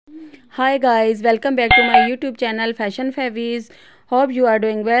Hi guys, welcome back to my YouTube channel FashionFavies. Hope you are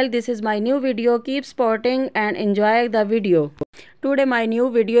doing well. This is my new video. Keep supporting and enjoy the video. Today my new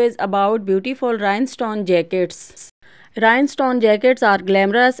video is about beautiful rhinestone jackets. Rhinestone jackets are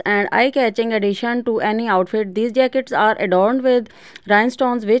glamorous and eye-catching addition to any outfit. These jackets are adorned with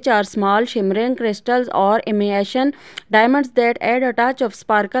rhinestones, which are small shimmering crystals or imitation diamonds that add a touch of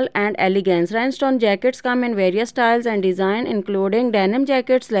sparkle and elegance. Rhinestone jackets come in various styles and design, including denim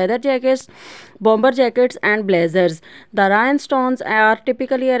jackets, leather jackets, bomber jackets, and blazers. The rhinestones are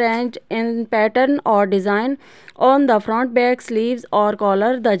typically arranged in pattern or design on the front, back, sleeves, or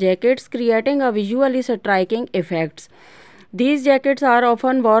collar the jackets, creating a visually striking effect. These jackets are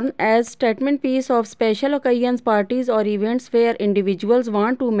often worn as statement piece of special occasions, parties, or events where individuals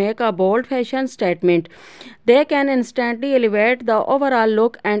want to make a bold fashion statement. They can instantly elevate the overall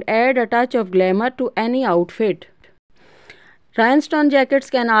look and add a touch of glamour to any outfit. Rhinestone jackets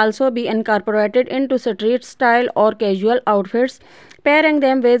can also be incorporated into street style or casual outfits. Pairing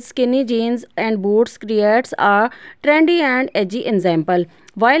them with skinny jeans and boots creates a trendy and edgy ensemble,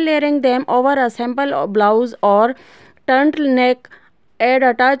 while layering them over a simple blouse or turtleneck add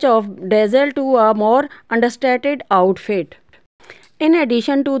a touch of dazzle to a more understated outfit. In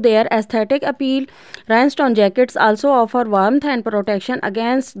addition to their aesthetic appeal, rhinestone jackets also offer warmth and protection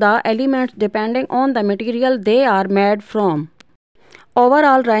against the elements depending on the material they are made from.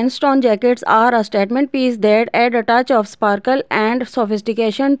 Overall, rhinestone jackets are a statement piece that add a touch of sparkle and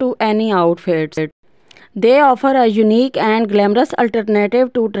sophistication to any outfit. They offer a unique and glamorous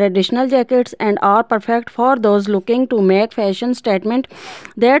alternative to traditional jackets and are perfect for those looking to make fashion statements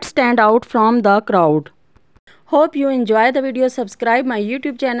that stand out from the crowd. Hope you enjoy the video. Subscribe my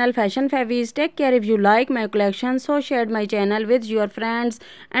YouTube channel FashionFavies. Take care. If you like my collection, so share my channel with your friends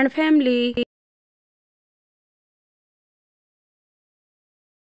and family.